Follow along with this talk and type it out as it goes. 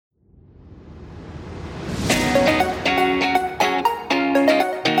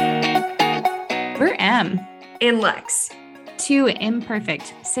and Lex. Two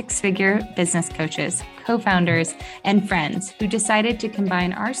imperfect six-figure business coaches, co-founders, and friends who decided to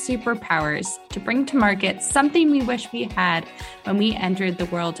combine our superpowers to bring to market something we wish we had when we entered the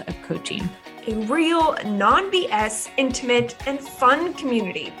world of coaching. A real, non-BS, intimate, and fun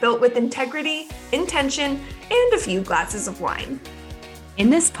community built with integrity, intention, and a few glasses of wine.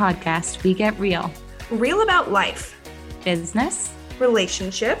 In this podcast, we get real. Real about life, business,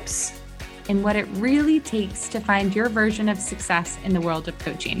 relationships, and what it really takes to find your version of success in the world of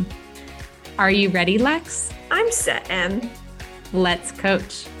coaching. Are you ready, Lex? I'm set, Em. Let's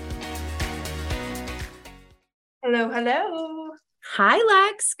coach. Hello, hello. Hi,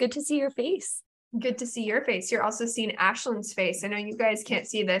 Lex. Good to see your face. Good to see your face. You're also seeing Ashlyn's face. I know you guys can't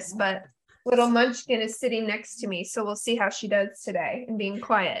see this, but little Munchkin is sitting next to me, so we'll see how she does today and being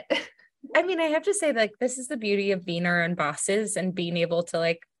quiet. I mean, I have to say, like, this is the beauty of being our own bosses and being able to,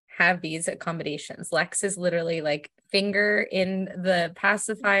 like, have these accommodations. Lex is literally like finger in the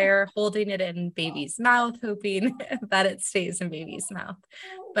pacifier, holding it in baby's mouth, hoping that it stays in baby's mouth.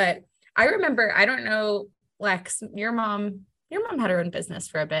 But I remember, I don't know, Lex, your mom had her own business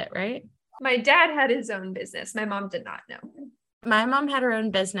for a bit, right? My dad had his own business. My mom did not know. My mom had her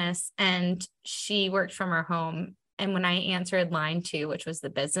own business and she worked from her home. And when I answered line 2, which was the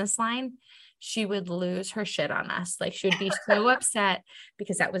business line, she would lose her shit on us. Like, she would be so upset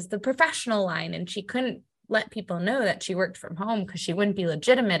because that was the professional line and she couldn't let people know that she worked from home because she wouldn't be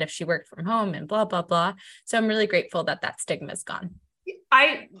legitimate if she worked from home and blah, blah, blah. So I'm really grateful that that stigma is gone.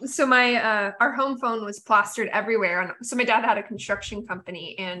 Our home phone was plastered everywhere. So my dad had a construction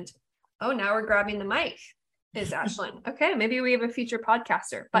company and, now we're grabbing the mic. Is Ashlyn. Okay, maybe we have a future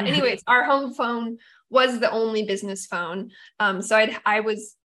podcaster. But anyways, our home phone was the only business phone. So I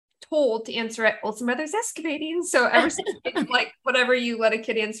was told to answer at Olsen Brothers Excavating. So ever since, like, whatever you let a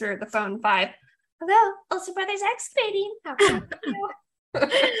kid answer the phone, 5. Hello, Olsen Brothers Excavating. How can I help you?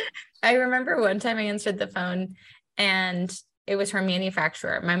 I remember one time I answered the phone and it was her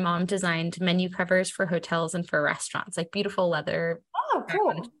manufacturer. My mom designed menu covers for hotels and for restaurants, like beautiful leather. Oh,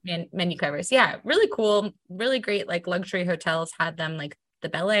 cool. Menu covers. Yeah, really cool. Really great. Like luxury hotels had them, like the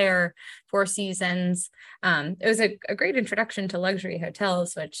Bel Air, Four Seasons. It was a great introduction to luxury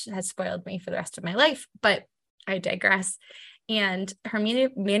hotels, which has spoiled me for the rest of my life, but I digress. And her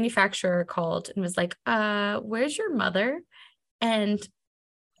manufacturer called and was like, where's your mother? And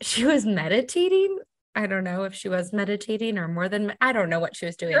she was meditating. I don't know if she was meditating or more than, I don't know what she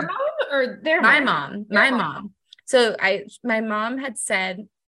was doing. Your mom or their mom? My mom. So my mom had said,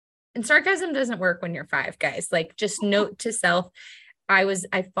 and sarcasm doesn't work when you're 5, guys. Like, just note to self, I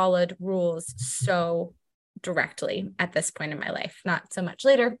followed rules so directly at this point in my life, not so much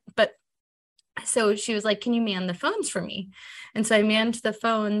later, but so she was like, can you man the phones for me? And so I manned the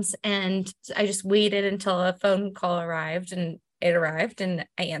phones and I just waited until a phone call arrived, and it arrived and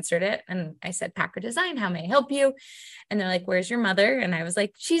I answered it. And I said, Packer Design, how may I help you? And they're like, where's your mother? And I was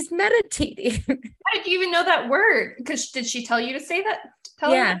like, she's meditating. How did you even know that word? Because did she tell you to say that?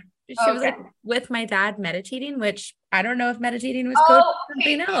 Yeah. She was like with my dad meditating, which I don't know if meditating was code for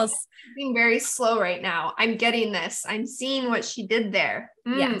something else. Being very slow right now. I'm getting this. I'm seeing what she did there.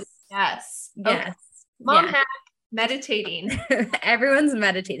 Yes. Okay. Mom hack, meditating. Everyone's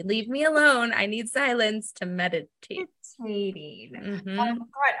meditating. Leave me alone. I need silence to meditate. Mm-hmm. Oh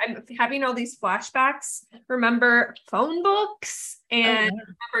God, I'm having all these flashbacks. Remember phone books and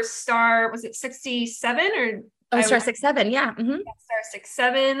remember Star, was it 67 or Star 67? Yeah. Mm-hmm. Star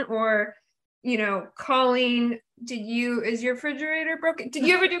 67 or, calling. Is your refrigerator broken? Did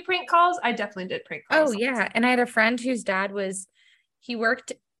you ever do prank calls? I definitely did prank calls. Oh yeah. And I had a friend whose dad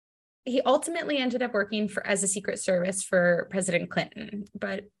he ultimately ended up working as a Secret Service for President Clinton.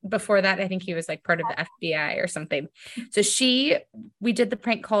 But before that, I think he was like part of the FBI or something. So we did the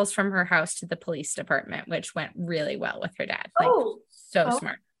prank calls from her house to the police department, which went really well with her dad.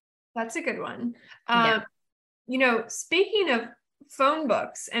 Smart. That's a good one. Yeah. Speaking of phone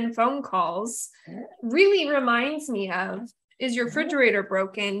books and phone calls, really reminds me of, is your refrigerator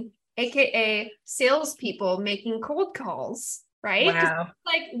broken? AKA salespeople making cold calls. Right? Wow.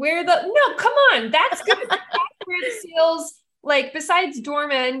 Like no, come on. That's good. That's where the sales, like, besides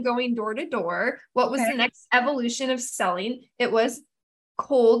doormen going door to door, what was the next evolution of selling? It was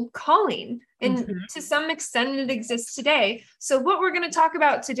cold calling. And to some extent it exists today. So what we're going to talk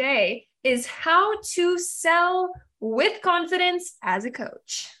about today is how to sell with confidence as a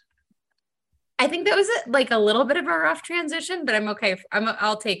coach. I think that was like a little bit of a rough transition, but I'm okay.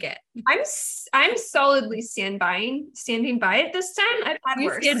 I'll take it. I'm solidly standing by it this time. I've had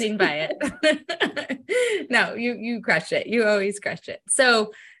worse. Standing by it. No, you crushed it. You always crush it.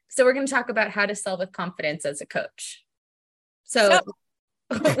 So So we're going to talk about how to sell with confidence as a coach. So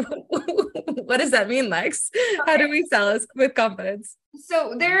what does that mean, Lex? Okay. How do we sell with confidence?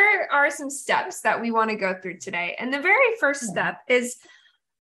 So there are some steps that we want to go through today. And the very first step is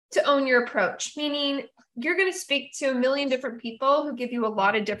to own your approach, meaning you're going to speak to a million different people who give you a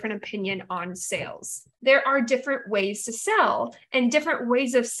lot of different opinion on sales. There are different ways to sell, and different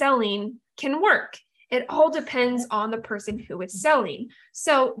ways of selling can work. It all depends on the person who is selling.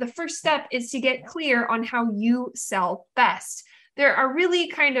 So the first step is to get clear on how you sell best. There are really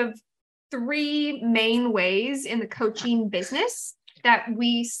kind of three main ways in the coaching business that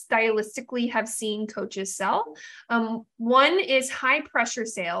we stylistically have seen coaches sell. One is high pressure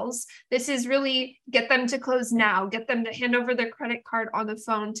sales. This is really get them to close now, get them to hand over their credit card on the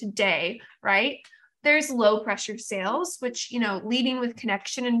phone today, right? There's low pressure sales, which, leading with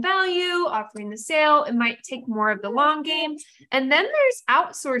connection and value, offering the sale, it might take more of the long game. And then there's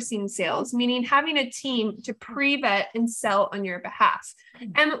outsourcing sales, meaning having a team to pre-vet and sell on your behalf.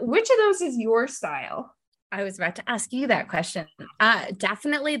 And which of those is your style? I was about to ask you that question.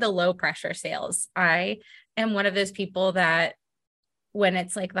 Definitely the low pressure sales. I am one of those people that when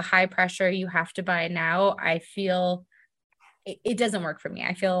it's like the high pressure, you have to buy now, I feel it doesn't work for me.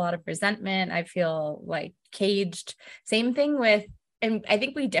 I feel a lot of resentment. I feel like caged. Same thing with, and I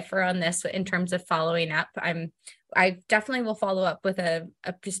think we differ on this in terms of following up. I definitely will follow up with a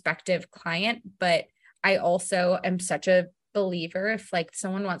prospective client, but I also am such a believer, if like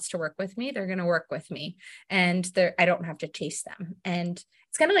someone wants to work with me, they're going to work with me, and I don't have to chase them. And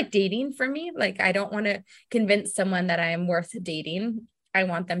it's kind of like dating for me. Like, I don't want to convince someone that I am worth dating. I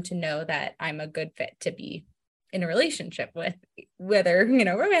want them to know that I'm a good fit to be in a relationship with, whether,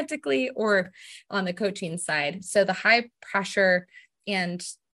 romantically or on the coaching side. So the high pressure and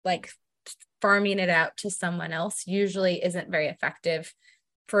like farming it out to someone else usually isn't very effective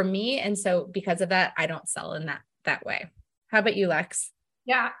for me. And so because of that, I don't sell in that way. How about you, Lex?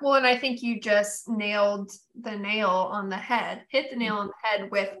 Yeah, well, and I think you just nailed the nail on the head, hit the nail on the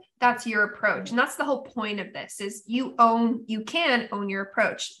head with that's your approach. And that's the whole point of this is you can own your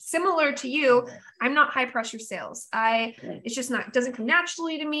approach. Similar to you, I'm not high pressure sales. It's just not, it doesn't come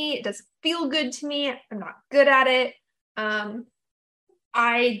naturally to me. It doesn't feel good to me. I'm not good at it.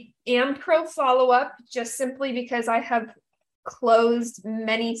 I am pro follow-up just simply because I have closed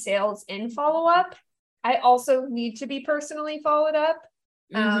many sales in follow-up. I also need to be personally followed up.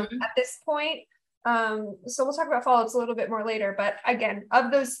 At this point. So we'll talk about follow-ups a little bit more later, but again, of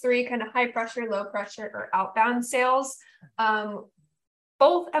those three kind of high pressure, low pressure, or outbound sales,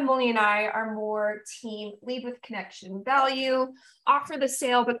 both Emily and I are more team lead with connection value, offer the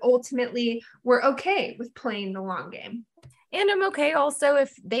sale, but ultimately we're okay with playing the long game. And I'm okay also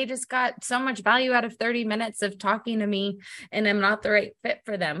if they just got so much value out of 30 minutes of talking to me and I'm not the right fit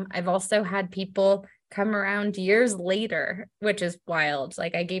for them. I've also had people come around years later, which is wild.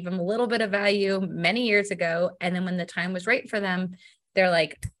 Like, I gave them a little bit of value many years ago. And then when the time was right for them, they're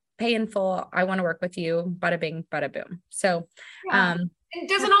like, pay in full. I want to work with you. Bada bing, bada boom. So it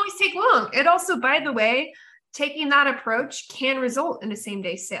doesn't always take long. It also, by the way, taking that approach can result in a same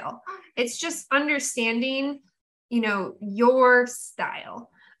day sale. It's just understanding, your style.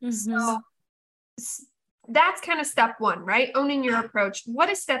 So that's kind of step one, right? Owning your approach. What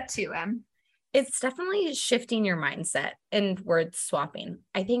is step two, Em? It's definitely shifting your mindset and word swapping.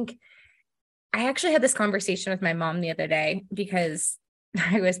 I think I actually had this conversation with my mom the other day because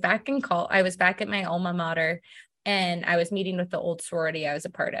I was back at my alma mater and I was meeting with the old sorority I was a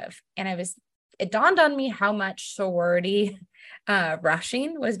part of. And it dawned on me how much sorority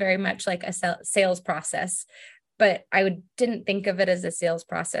rushing was very much like a sales process. But I didn't think of it as a sales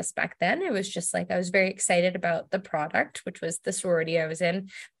process back then. It was just like I was very excited about the product, which was the sorority I was in,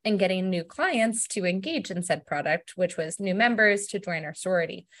 and getting new clients to engage in said product, which was new members to join our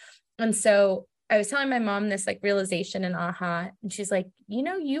sorority. And so I was telling my mom this like realization and aha, and she's like,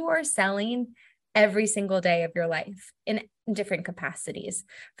 you are selling every single day of your life in different capacities,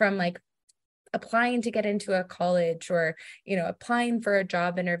 from like applying to get into a college or, applying for a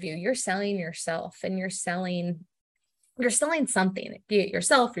job interview. You're selling yourself and you're selling something, be it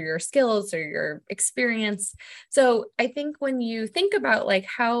yourself or your skills or your experience. So I think when you think about like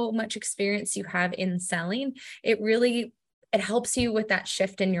how much experience you have in selling, it helps you with that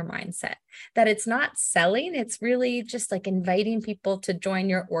shift in your mindset, that it's not selling. It's really just like inviting people to join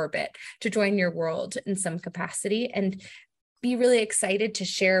your orbit, to join your world in some capacity, and be really excited to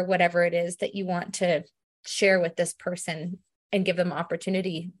share whatever it is that you want to share with this person and give them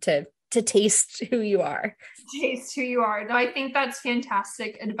opportunity to taste who you are. Taste who you are. No, I think that's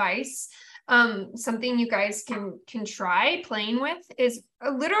fantastic advice. something you guys can try playing with is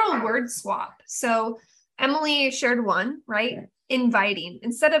a literal word swap. So Emily shared one, right? Inviting.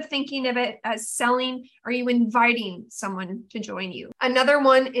 Instead of thinking of it as selling, are you inviting someone to join you? Another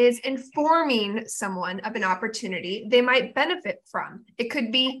one is informing someone of an opportunity they might benefit from. It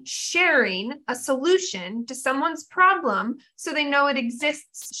could be sharing a solution to someone's problem so they know it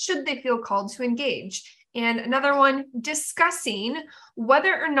exists should they feel called to engage. And another one, discussing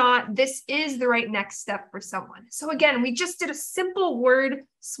whether or not this is the right next step for someone. So again, we just did a simple word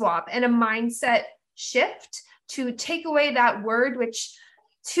swap and a mindset shift to take away that word, which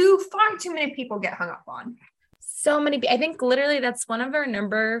far too many people get hung up on. So many, I think literally that's one of our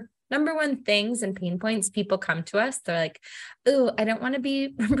number one things and pain points. People come to us, they're like, oh, I don't want to be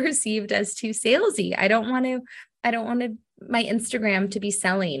perceived as too salesy. I don't want my Instagram to be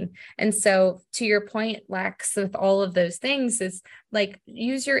selling. And so to your point, Lex, with all of those things is like,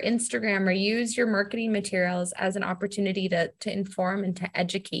 use your Instagram or use your marketing materials as an opportunity to inform and to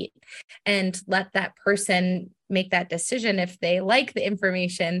educate, and let that person make that decision if they like the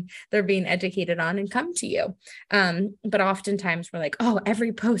information they're being educated on and come to you. But oftentimes we're like, oh,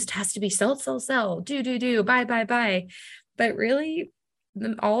 every post has to be sell, do, buy. But really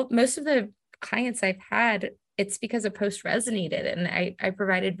most of the clients I've had, it's because a post resonated and I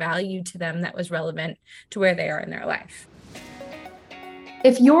provided value to them that was relevant to where they are in their life.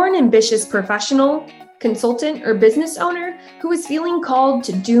 If you're an ambitious professional, consultant, or business owner who is feeling called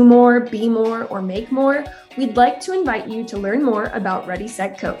to do more, be more, or make more, we'd like to invite you to learn more about Ready,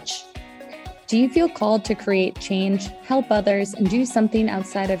 Set, Coach. Do you feel called to create change, help others, and do something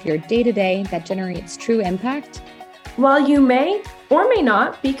outside of your day-to-day that generates true impact? While you may or may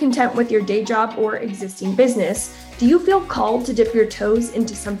not be content with your day job or existing business, do you feel called to dip your toes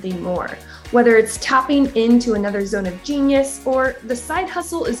into something more? Whether it's tapping into another zone of genius or the side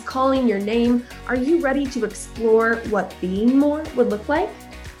hustle is calling your name, are you ready to explore what being more would look like?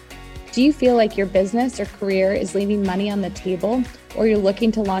 Do you feel like your business or career is leaving money on the table, or you're looking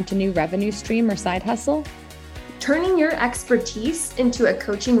to launch a new revenue stream or side hustle? Turning your expertise into a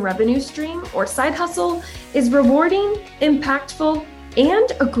coaching revenue stream or side hustle is rewarding, impactful,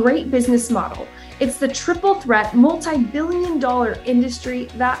 and a great business model. It's the triple threat, multi-billion-dollar industry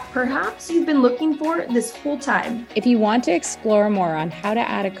that perhaps you've been looking for this whole time. If you want to explore more on how to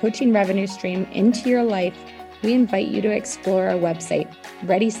add a coaching revenue stream into your life, we invite you to explore our website,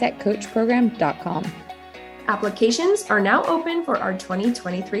 ReadySetCoachProgram.com. Applications are now open for our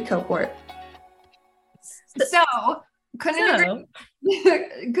 2023 cohort. So couldn't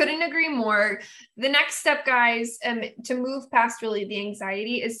agree more. The next step, guys, to move past really the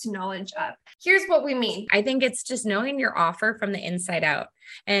anxiety is to knowledge up. Here's what we mean. I think it's just knowing your offer from the inside out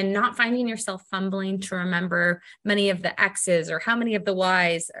and not finding yourself fumbling to remember many of the X's or how many of the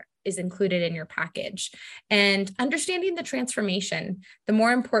Y's is included in your package, and understanding the transformation. The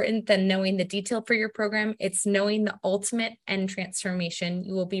more important than knowing the detail for your program, it's knowing the ultimate end transformation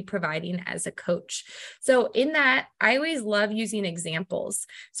you will be providing as a coach. So in that, I always love using examples,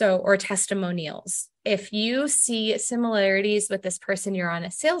 or testimonials. If you see similarities with this person you're on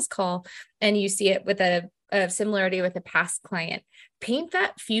a sales call and you see it with a similarity with a past client, paint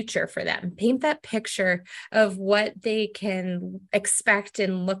that future for them, paint that picture of what they can expect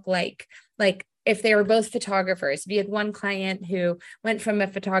and look like. Like if they were both photographers, if you had one client who went from a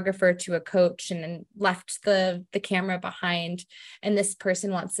photographer to a coach and then left the camera behind, and this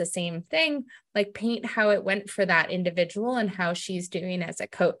person wants the same thing, like paint how it went for that individual and how she's doing as a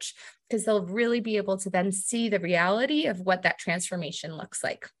coach, because they'll really be able to then see the reality of what that transformation looks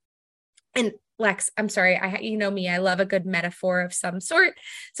like. And Lex, I'm sorry, you know me, I love a good metaphor of some sort.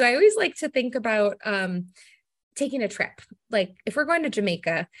 So I always like to think about taking a trip. Like if we're going to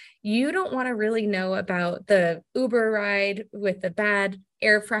Jamaica, you don't want to really know about the Uber ride with the bad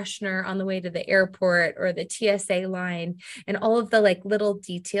air freshener on the way to the airport or the TSA line and all of the like little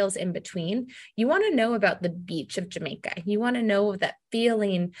details in between. You want to know about the beach of Jamaica. You want to know that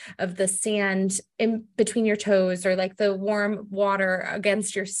feeling of the sand in between your toes or like the warm water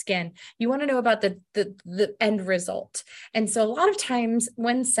against your skin. You want to know about the end result. And so a lot of times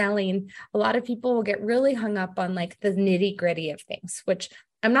when selling, a lot of people will get really hung up on like the nitty-gritty of things, which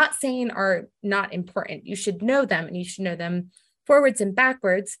I'm not saying are not important. You should know them and you should know them forwards and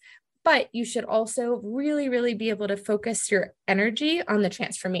backwards, but you should also really, really be able to focus your energy on the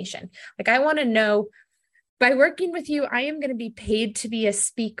transformation. Like I want to know, by working with you, I am going to be paid to be a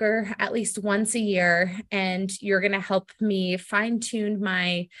speaker at least once a year, and you're going to help me fine tune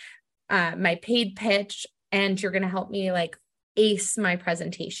my paid pitch, and you're going to help me like ace my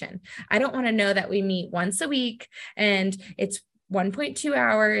presentation. I don't want to know that we meet once a week and it's 1.2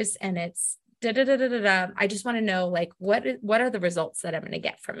 hours and it's da, da, da, da, da, da. I just want to know like, what are the results that I'm going to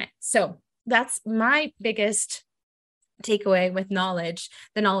get from it? So that's my biggest takeaway with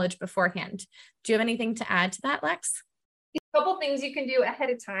the knowledge beforehand. Do you have anything to add to that, Lex? A couple things you can do ahead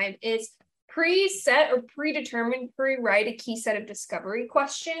of time is pre-set or predetermine, pre-write a key set of discovery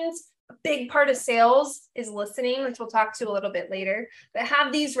questions. A big part of sales is listening, which we'll talk to a little bit later, but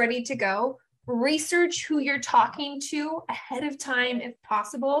have these ready to go. Research who you're talking to ahead of time if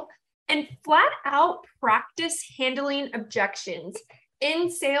possible, and flat out practice handling objections. In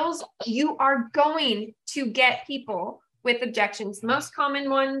sales, you are going to get people with objections. Most common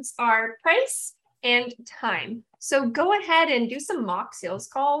ones are price and time. So go ahead and do some mock sales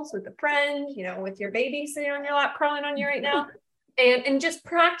calls with a friend, with your baby sitting on your lap, crawling on you right now, and just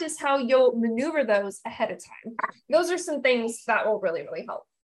practice how you'll maneuver those ahead of time. Those are some things that will really, really help.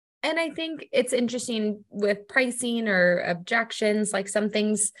 And I think it's interesting with pricing or objections, like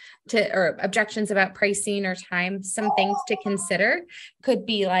or objections about pricing or time, some things to consider could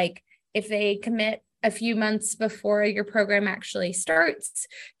be like, if they commit a few months before your program actually starts,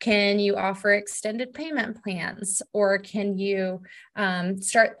 can you offer extended payment plans? Or can you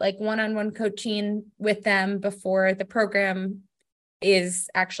start like one-on-one coaching with them before the program is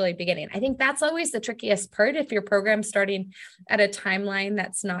actually beginning? I think that's always the trickiest part. If your program's starting at a timeline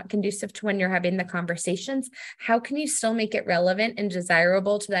that's not conducive to when you're having the conversations, how can you still make it relevant and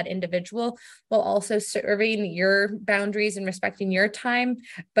desirable to that individual while also serving your boundaries and respecting your time,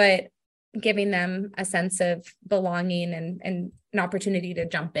 but giving them a sense of belonging and an opportunity to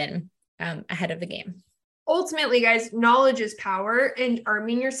jump in ahead of the game? Ultimately, guys, knowledge is power, and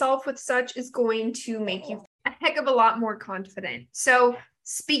arming yourself with such is going to make you a heck of a lot more confident. So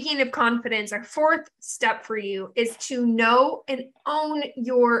speaking of confidence, our fourth step for you is to know and own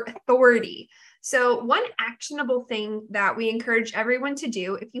your authority. So one actionable thing that we encourage everyone to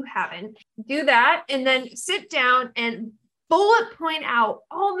do, if you haven't, do that, and then sit down and bullet point out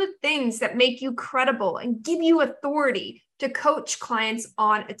all the things that make you credible and give you authority to coach clients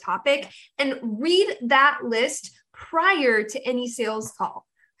on a topic, and read that list prior to any sales call.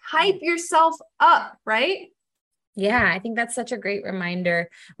 Hype yourself up, right? Yeah, I think that's such a great reminder.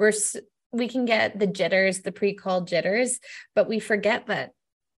 We can get the jitters, the pre-call jitters, but we forget that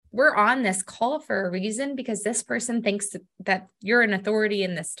we're on this call for a reason, because this person thinks that you're an authority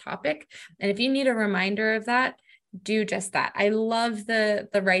in this topic. And if you need a reminder of that, do just that. I love the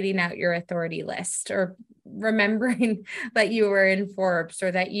writing out your authority list, or remembering that you were in Forbes,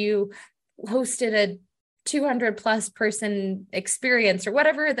 or that you hosted a 200 plus person experience, or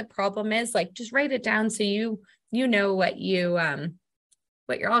whatever the problem is. Like, just write it down so you know what you're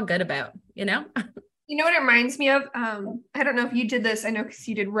all good about, You know what it reminds me of? I don't know if you did this. I know because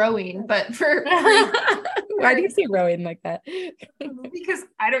you did rowing, but why do you say rowing like that? Because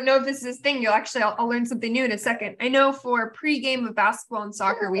I don't know if this is a thing. I'll learn something new in a second. I know for pre-game of basketball and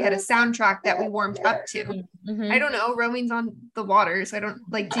soccer, we had a soundtrack that we warmed up to. Mm-hmm. I don't know. Rowing's on the water, so I don't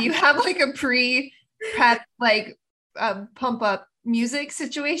do you have like a pre-prep pump up music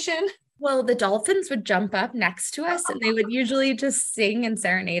situation? Well, the dolphins would jump up next to us, and they would usually just sing and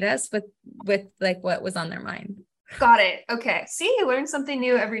serenade us with like what was on their mind. Got it. Okay. See, you learn something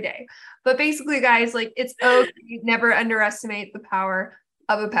new every day. But basically, guys, like, it's okay. Never underestimate the power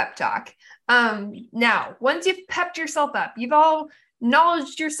of a pep talk. Now, once you've pepped yourself up, you've all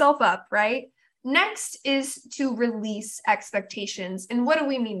knowledged yourself up, right? Next is to release expectations. And what do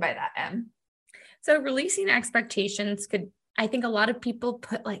we mean by that, Em? So releasing expectations I think a lot of people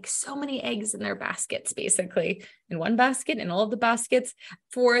put like so many eggs in their baskets, basically in one basket, in all of the baskets,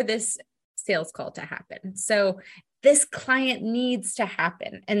 for this sales call to happen. So this client needs to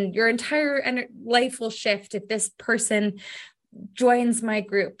happen, and your entire life will shift if this person joins my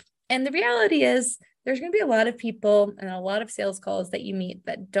group. And the reality is there's going to be a lot of people and a lot of sales calls that you meet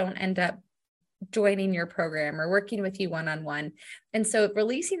that don't end up joining your program or working with you one-on-one. And so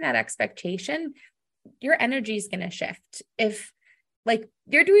releasing that expectation, your energy is going to shift. If like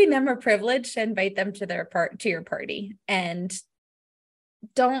you're doing them a privilege to invite them to your party, and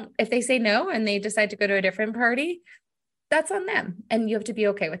if they say no and they decide to go to a different party, that's on them. And you have to be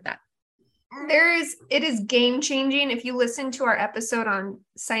okay with that. It is game changing. If you listen to our episode on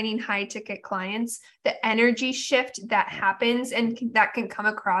signing high ticket clients, the energy shift that happens and that can come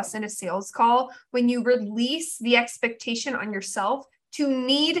across in a sales call when you release the expectation on yourself to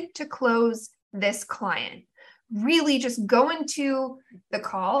need to close this client. Really just go into the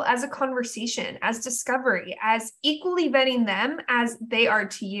call as a conversation, as discovery, as equally vetting them as they are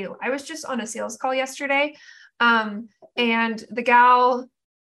to you. I was just on a sales call yesterday, and the gal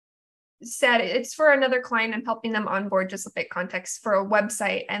said it's for another client. I'm helping them onboard, just a bit context, for a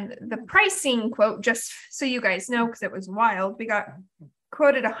website. And the pricing quote, just so you guys know, because it was wild, we got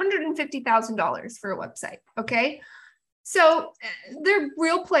quoted $150,000 for a website. Okay. So they're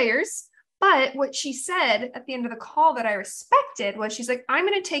real players. But what she said at the end of the call that I respected was, she's like, I'm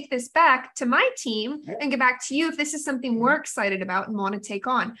going to take this back to my team and get back to you if this is something we're excited about and want to take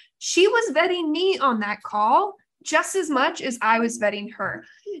on. She was vetting me on that call just as much as I was vetting her.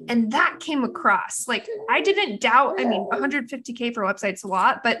 And that came across. Like, I didn't doubt, I mean, $150K for a website's a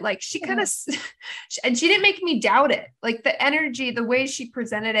lot, but like she kind of, and she didn't make me doubt it. Like the energy, the way she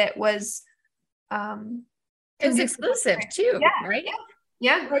presented it was, it was exclusive too, right?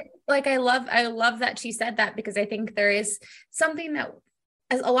 Yeah. Like I love that she said that, because I think there is something that,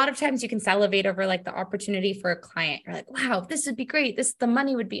 as a lot of times you can salivate over like the opportunity for a client. You're like, wow, this would be great. The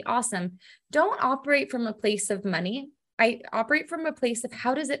money would be awesome. Don't operate from a place of money. I operate from a place of,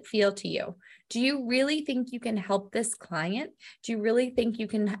 how does it feel to you? Do you really think you can help this client? Do you really think you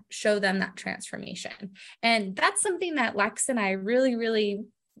can show them that transformation? And that's something that Lex and I really,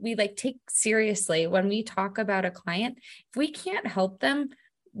 we like take seriously when we talk about a client. If we can't help them,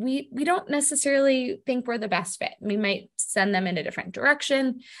 we don't necessarily think we're the best fit. We might send them in a different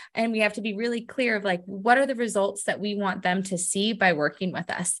direction, and we have to be really clear of like, what are the results that we want them to see by working with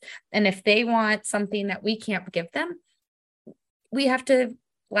us? And if they want something that we can't give them, we have to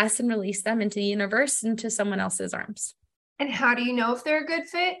bless and release them into the universe, into someone else's arms. And how do you know if they're a good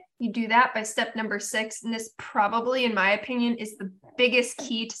fit? You do that by step number 6. And this probably, in my opinion, is the biggest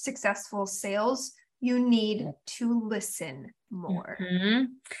key to successful sales. You need to listen more. Mm-hmm.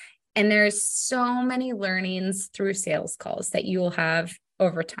 And there's so many learnings through sales calls that you will have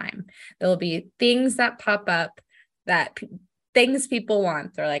over time. There'll be things that pop up, that things people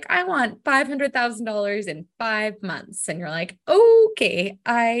want. They're like, I want $500,000 in 5 months. And you're like, okay,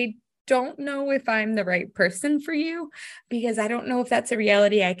 I don't know if I'm the right person for you, because I don't know if that's a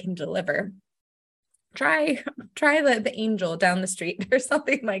reality I can deliver. Try the angel down the street or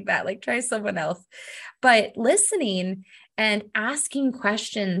something like that. Like, try someone else. But listening and asking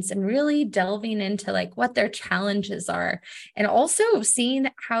questions and really delving into like what their challenges are, and also seeing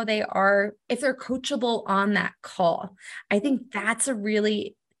how they are, if they're coachable on that call. I think that's a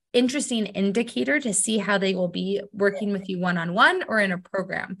really interesting indicator to see how they will be working with you one-on-one or in a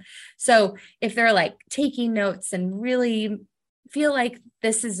program. So if they're like taking notes and really feel like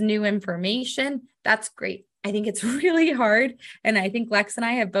this is new information, that's great. I think it's really hard. And I think Lex and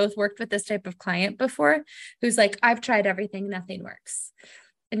I have both worked with this type of client before, who's like, I've tried everything, nothing works.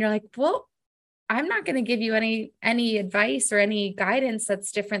 And you're like, well, I'm not going to give you any advice or any guidance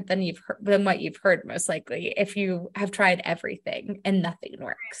that's different than what you've heard, most likely, if you have tried everything and nothing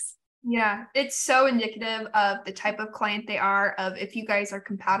works. Yeah, it's so indicative of the type of client they are, of if you guys are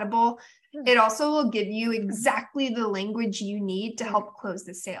compatible. It also will give you exactly the language you need to help close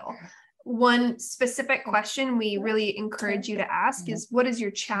the sale. One specific question we really encourage you to ask is, what is your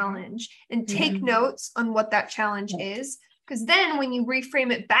challenge? And take notes on what that challenge is. Because then when you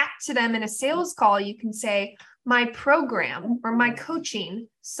reframe it back to them in a sales call, you can say, my program or my coaching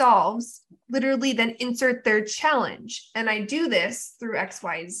solves, literally then insert their challenge. And I do this through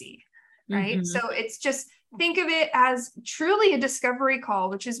XYZ, right? So it's just, think of it as truly a discovery call,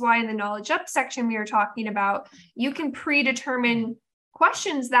 which is why in the knowledge up section we were talking about, you can predetermine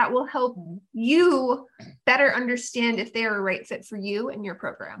questions that will help you better understand if they are a right fit for you and your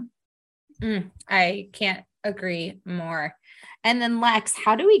program. I can't agree more. And then Lex,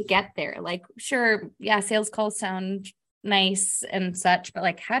 how do we get there? Like, sure, yeah, sales calls sound nice and such, but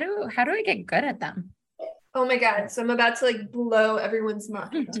like, how do I get good at them? Oh my God. So I'm about to like blow everyone's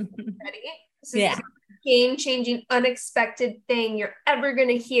mind. Ready? This is a game-changing, unexpected thing you're ever going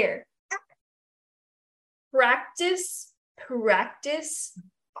to hear. Practice.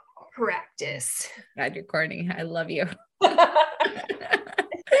 God, you're corny. I love you. But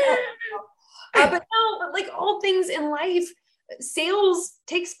like all things in life, sales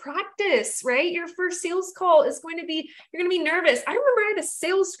takes practice, right? Your first sales call is you're going to be nervous. I remember I had a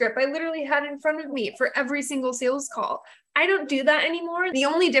sales script I literally had in front of me for every single sales call. I don't do that anymore. The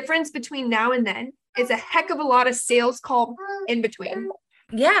only difference between now and then is a heck of a lot of sales call in between.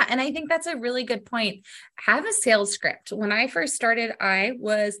 Yeah. And I think that's a really good point. Have a sales script. When I first started, I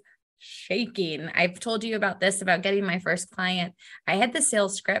was shaking. I've told you about this, about getting my first client. I had the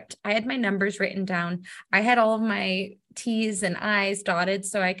sales script. I had my numbers written down. I had all of my T's and I's dotted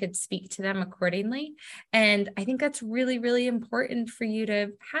so I could speak to them accordingly. And I think that's really, really important for you to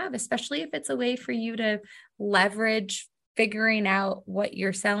have, especially if it's a way for you to leverage figuring out what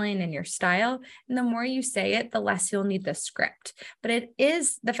you're selling and your style. And the more you say it, the less you'll need the script. But it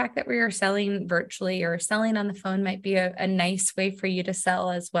is the fact that we are selling virtually or selling on the phone might be a nice way for you to sell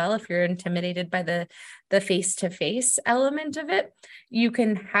as well. If you're intimidated by the face-to-face element of it, you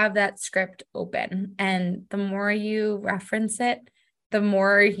can have that script open. And the more you reference it, the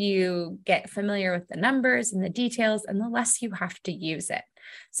more you get familiar with the numbers and the details, and the less you have to use it.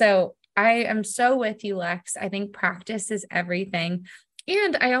 So I am so with you, Lex. I think practice is everything.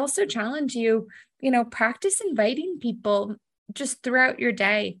 And I also challenge you, practice inviting people just throughout your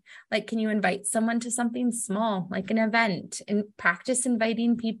day. Like, can you invite someone to something small, like an event, and practice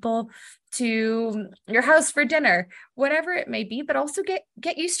inviting people to your house for dinner, whatever it may be, but also get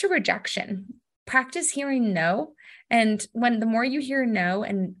used to rejection. Practice hearing no. And the more you hear no,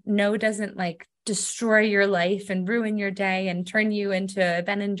 and no doesn't like destroy your life and ruin your day and turn you into a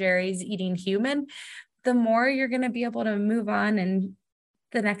Ben & Jerry's eating human, the more you're going to be able to move on and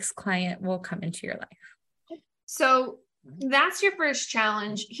the next client will come into your life. So that's your first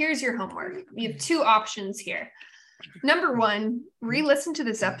challenge. Here's your homework. You have two options here. Number one, re-listen to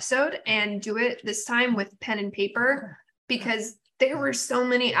this episode and do it this time with pen and paper, because there were so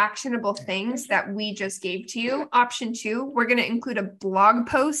many actionable things that we just gave to you. Option two, we're going to include a blog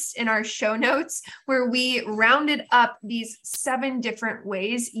post in our show notes where we rounded up these 7 different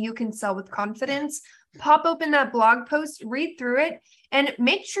ways you can sell with confidence. Pop open that blog post, read through it, and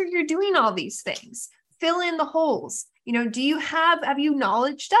make sure you're doing all these things. Fill in the holes. Have you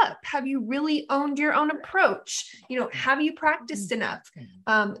knowledged up? Have you really owned your own approach? Have you practiced enough?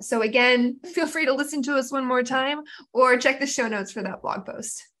 So again, feel free to listen to us one more time or check the show notes for that blog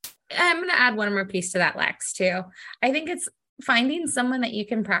post. I'm going to add one more piece to that, Lex, too. I think it's finding someone that you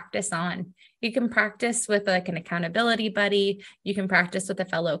can practice on. You can practice with like an accountability buddy. You can practice with a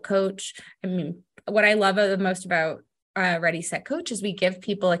fellow coach. I mean, what I love the most about Ready, Set, Coach is we give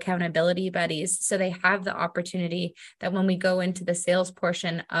people accountability buddies. So they have the opportunity that when we go into the sales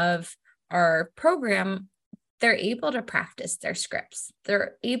portion of our program, they're able to practice their scripts.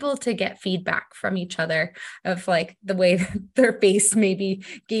 They're able to get feedback from each other of like the way that their face maybe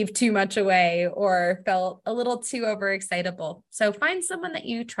gave too much away or felt a little too overexcitable. So find someone that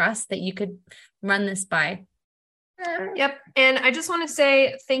you trust that you could run this by. Yep. And I just want to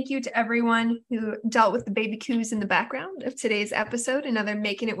say thank you to everyone who dealt with the baby coos in the background of today's episode. Another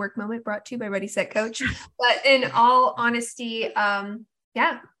Making It Work moment brought to you by Ready, Set, Coach. But in all honesty,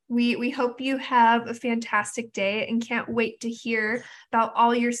 we hope you have a fantastic day and can't wait to hear about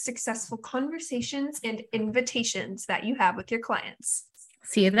all your successful conversations and invitations that you have with your clients.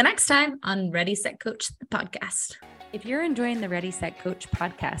 See you the next time on Ready, Set, Coach, the podcast. If you're enjoying the Ready, Set, Coach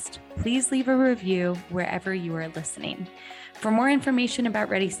podcast, please leave a review wherever you are listening. For more information about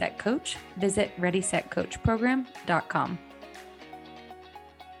Ready, Set, Coach, visit ReadySetCoachProgram.com.